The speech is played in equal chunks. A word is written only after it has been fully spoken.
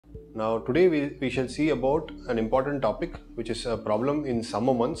Now today we shall see about an important topic, which is a problem in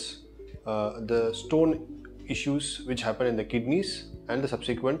summer months, the stone issues which happen in the kidneys and the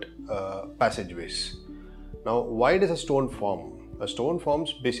subsequent passageways. Now why does a stone form? A stone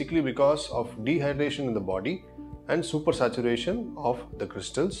forms basically because of dehydration in the body and supersaturation of the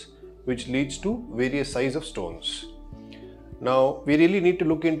crystals, which leads to various size of stones. Now we really need to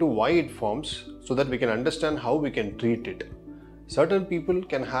look into why it forms so that we can understand how we can treat it. Certain people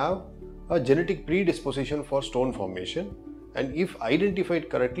can have a genetic predisposition for stone formation, and if identified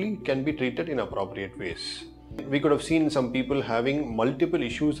correctly, can be treated in appropriate ways. We could have seen some people having multiple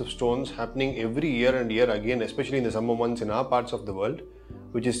issues of stones happening every year and year again, especially in the summer months in our parts of the world,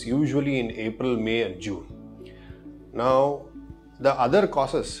 which is usually in April, May and June. Now, the other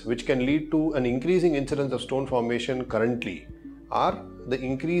causes which can lead to an increasing incidence of stone formation currently are the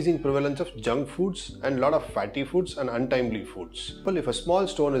increasing prevalence of junk foods and a lot of fatty foods and untimely foods. Well, if a small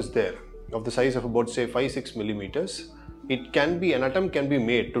stone is there of the size of about say 5-6 millimeters, an attempt can be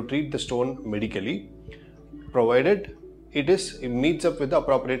made to treat the stone medically, provided it meets up with the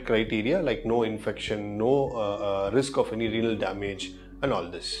appropriate criteria like no infection, no risk of any renal damage and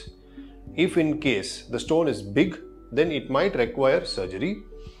all this. If in case the stone is big, then it might require surgery,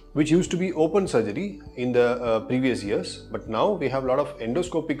 which used to be open surgery in the previous years, but now we have a lot of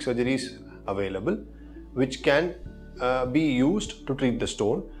endoscopic surgeries available which can be used to treat the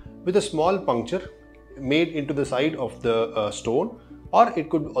stone with a small puncture made into the side of the stone, or it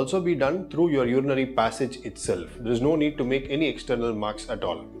could also be done through your urinary passage itself. There is no need to make any external marks at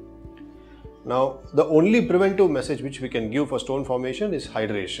all. Now the only preventive message which we can give for stone formation is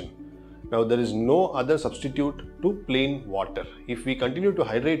hydration. Now there is no other substitute to plain water. If we continue to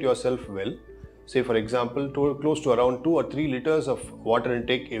hydrate yourself well, say for example close to around 2 or 3 liters of water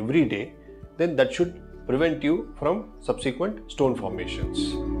intake every day, then that should prevent you from subsequent stone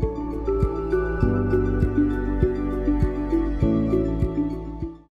formations.